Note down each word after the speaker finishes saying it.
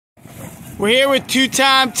We're here with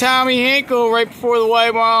two-time Tommy Hinkle right before the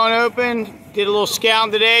White Marlin Open. Did a little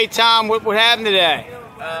scouting today. Tom, what happened today?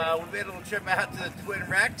 We made a little trip out to the Twin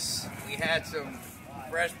Wrecks. We had some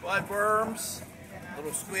fresh bloodworms,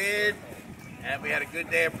 little squid, and we had a good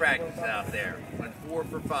day of practice out there. Went 4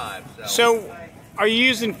 for 5. So are you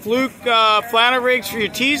using fluke flounder rigs for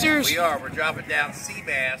your teasers? We are. We're dropping down sea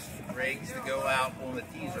bass rigs to go out on the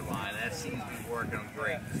teaser line. That seems to be working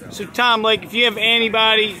great. So Tom, like if you have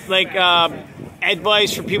anybody like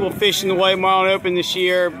advice for people fishing the White Marlin Open this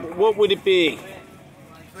year, what would it be?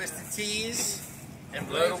 Twist the tees and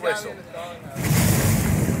blow the whistle.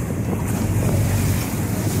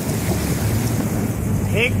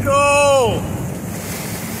 Hinkle!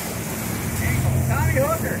 Tommy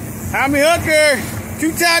Hooker! Tommy Hooker!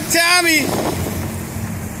 Two-time Tommy!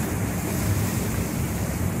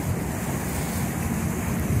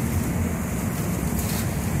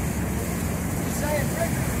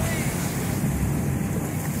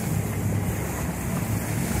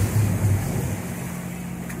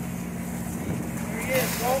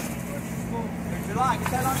 July,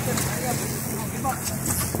 get that on. Hurry up.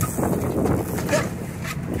 Give up.